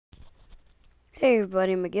Hey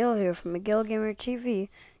everybody, Miguel here from Miguel Gamer TV,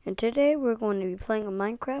 and today we're going to be playing a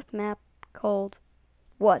Minecraft map called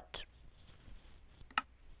What?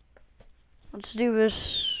 Let's do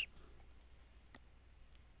this.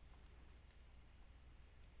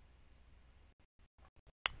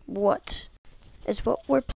 What is what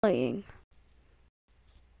we're playing?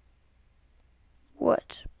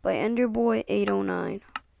 What? By Enderboy809.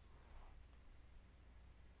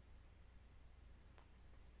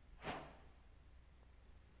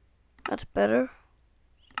 That's better.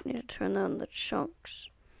 Need to turn on the chunks.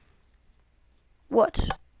 What?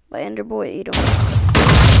 By Enderboy809.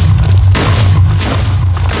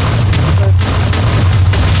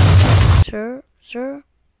 Sir?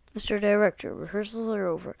 Mr. Director, rehearsals are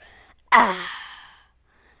over.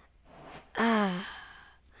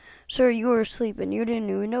 Sir, you were asleep and you didn't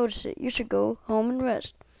even notice it. You should go home and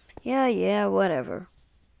rest. Yeah, whatever.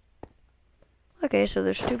 Okay, so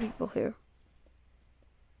there's two people here.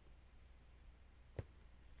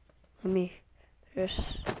 Let me just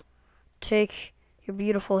take your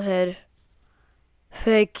beautiful head.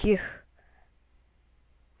 Thank you.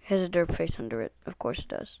 It has a derp face under it. Of course it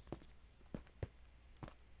does.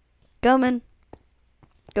 Coming.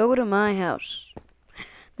 Go to my house.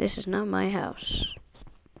 This is not my house.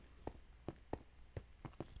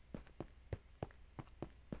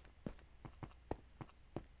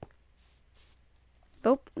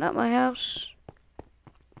 Nope, not my house.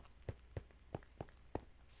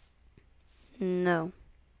 No.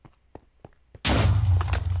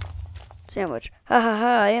 Sandwich. Ha ha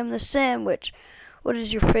ha, I am the sandwich. What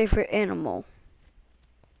is your favorite animal?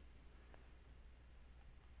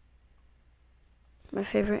 My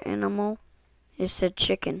favorite animal is the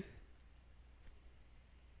chicken.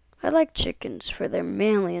 I like chickens for their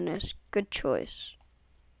manliness. Good choice.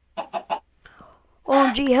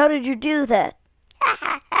 OMG, how did you do that?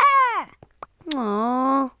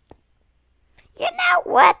 Aww. You know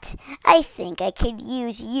what? I think I could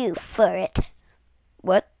use you for it.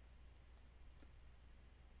 What?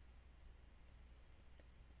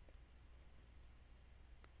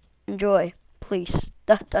 Enjoy, please.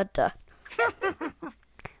 Dot dot dot.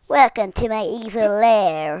 Welcome to my evil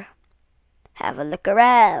lair. Have a look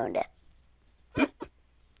around.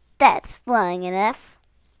 That's long enough.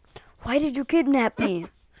 Why did you kidnap me?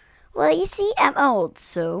 Well, you see, I'm old,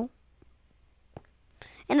 So?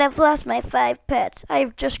 and I've lost my 5 pets. I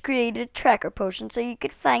have just created a tracker potion so you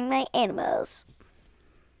could find my animals.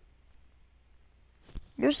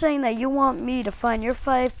 You're saying that you want me to find your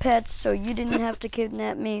 5 pets so you didn't have to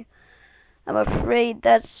kidnap me? I'm afraid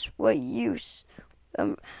that's what you...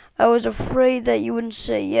 I was afraid that you wouldn't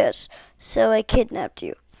say yes, so I kidnapped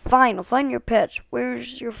you. Fine, I'll find your pets.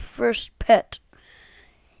 Where's your first pet?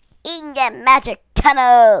 In the magic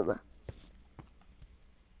tunnel.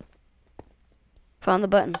 Found the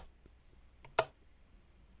button.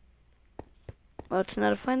 Well, it's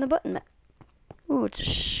not a find the button map. Ooh, it's a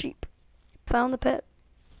sheep. Found the pet.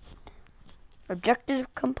 Objective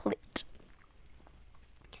complete.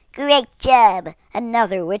 Great job.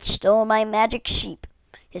 Another witch stole my magic sheep.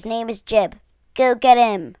 His name is Jeb. Go get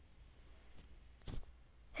him.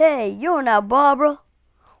 Hey, you're not Barbara.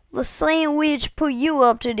 The same witch put you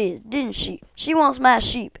up to this, didn't she? She wants my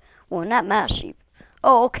sheep. Well, not my sheep.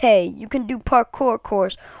 Oh, okay. You can do parkour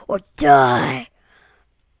course or die.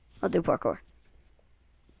 I'll do parkour.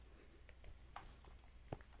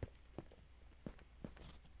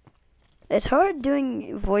 It's hard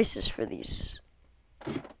doing voices for these.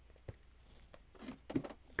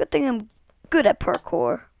 Good thing I'm good at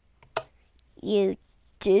parkour. You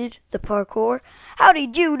Did the parkour? How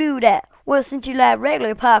did you do that? Well, since you like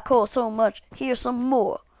regular parkour so much, here's some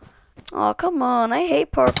more. Oh, come on. I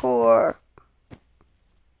hate parkour.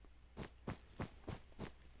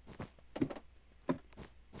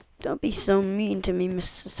 Don't be so mean to me,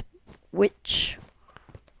 Mrs. Witch.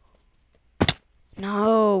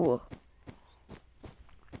 No.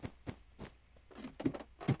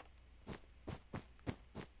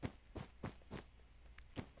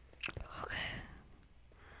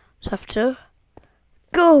 So I have to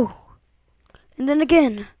go. And then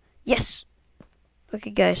again. Yes.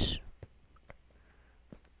 Okay, guys.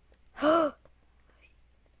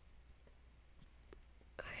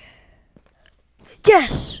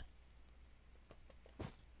 Yes.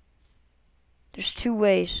 There's 2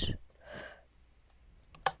 ways.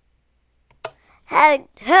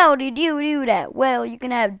 How did you do that? Well, you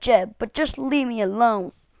can have Jeb, but just leave me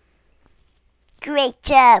alone. Great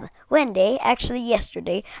job. One day, actually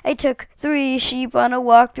yesterday, I took 3 sheep on a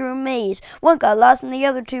walk through a maze. One got lost and the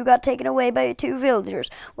other 2 got taken away by 2 villagers.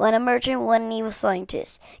 One a merchant, one an evil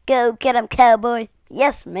scientist. Go get 'em, cowboy.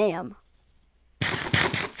 Yes, ma'am.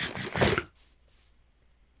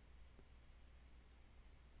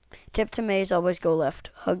 Tip to maze, always go left.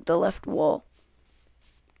 Hug the left wall.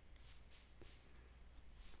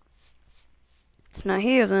 It's not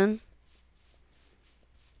here then.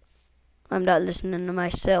 I'm not listening to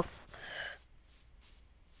myself.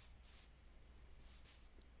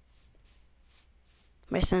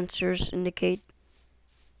 My sensors indicate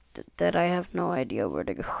that I have no idea where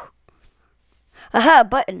to go. Aha,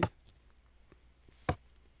 button.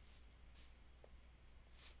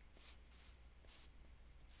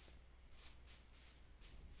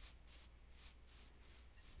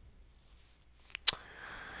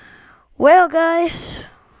 Well, guys,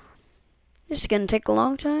 this is gonna take a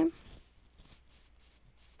long time.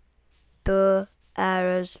 2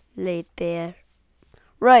 hours later.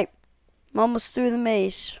 Right, I'm almost through the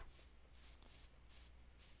maze.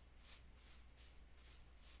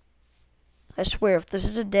 I swear, if this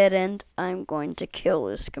is a dead end, I'm going to kill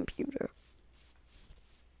this computer.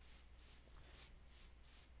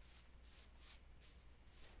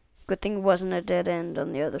 Good thing it wasn't a dead end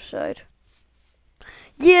on the other side.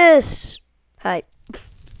 Yes! Hi.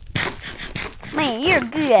 Man, you're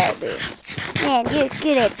good at this. Man, you're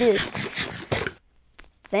good at this.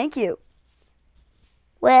 Thank you.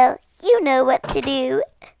 Well, you know what to do.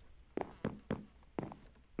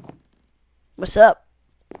 What's up?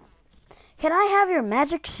 Can I have your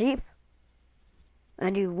magic sheep?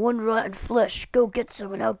 I need 1 rotten flesh. Go get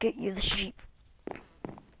some and I'll get you the sheep.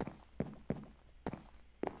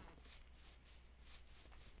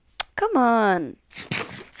 Come on.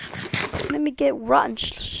 Let me get rotten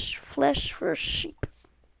flesh for a sheep.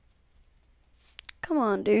 Come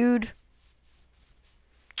on, dude.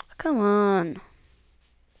 Come on.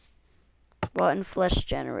 Rotten flesh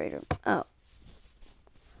generator. Oh.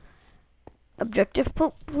 Objective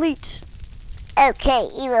complete. Okay,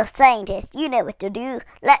 evil scientist, you know what to do.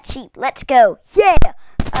 Sheep, let's go. Yeah!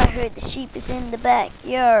 I heard the sheep is in the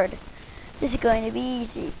backyard. This is going to be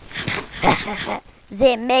easy.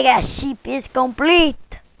 The mega sheep is complete.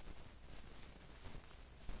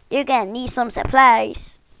 You're gonna need some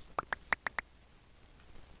supplies.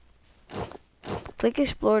 Click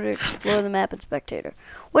explore to explore the map in spectator.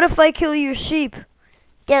 What if I kill your sheep?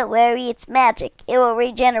 Don't worry, it's magic. It will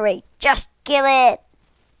regenerate. Just kill it.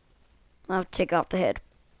 I'll have to take off the head.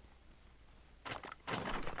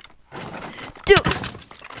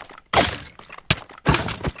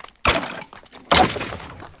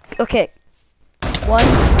 Okay. One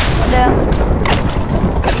down.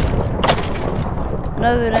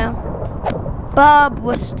 Another down. Bob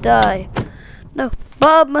must die. No,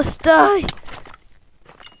 Bob must die.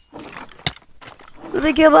 Let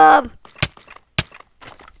me kill Bob.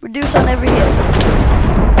 Reduce on every hit.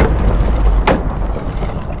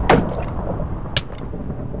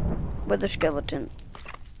 With a skeleton.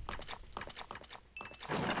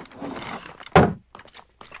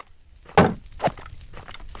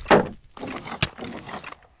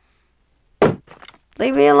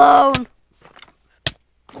 Leave me alone.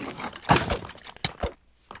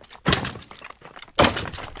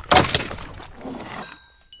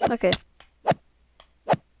 Okay.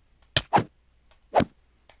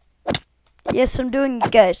 Yes, I'm doing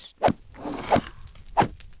it, guys.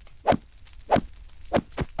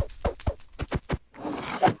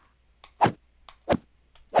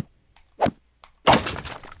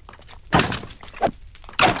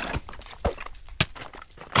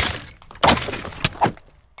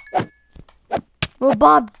 Will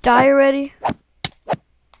Bob die already?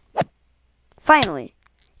 Finally.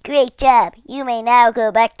 Great job. You may now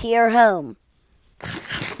go back to your home.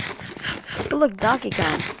 Oh, look, Donkey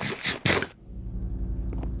Kong.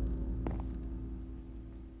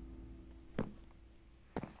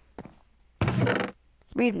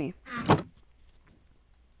 Read me.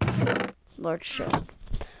 Large shell.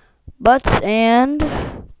 Butts and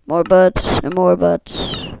more butts and more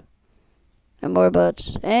butts. And more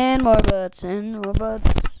butts, and more butts, and more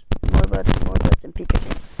butts, more butts, more butts, and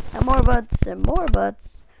Pikachu. And more butts, and more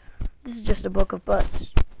butts. This is just a book of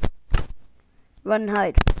butts. Run and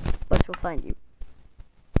hide. Butts will find you.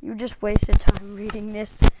 You just wasted time reading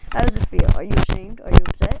this. How does it feel? Are you ashamed? Are you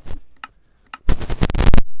upset?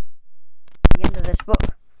 The end of this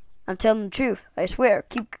book. I'm telling the truth. I swear.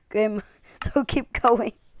 Keep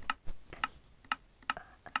going.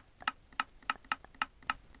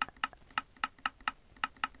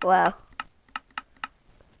 Wow.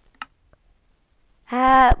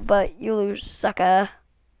 Ha, but you lose, sucker.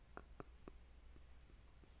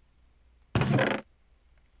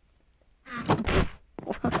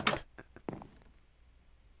 What?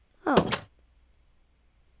 Oh.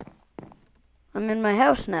 I'm in my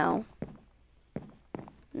house now.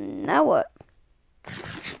 Now what?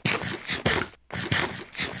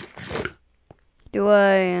 Do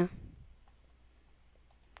I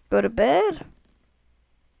go to bed?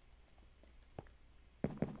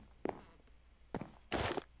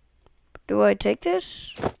 Do I take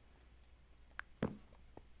this?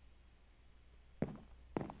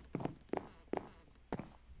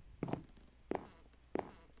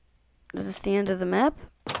 Is this the end of the map?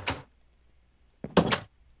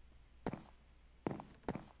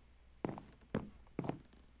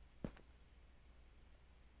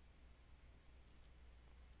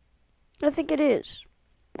 I think it is.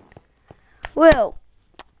 Well,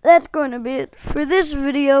 that's going to be it for this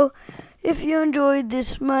video. If you enjoyed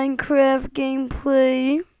this Minecraft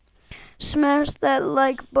gameplay, smash that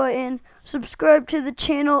like button. Subscribe to the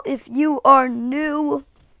channel if you are new.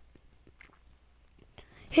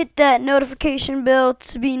 Hit that notification bell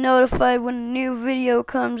to be notified when a new video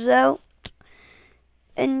comes out.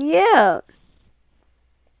 And yeah,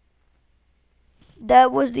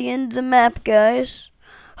 that was the end of the map, guys.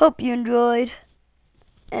 Hope you enjoyed,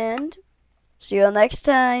 and see you all next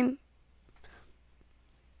time.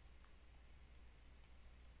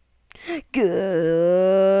 Good.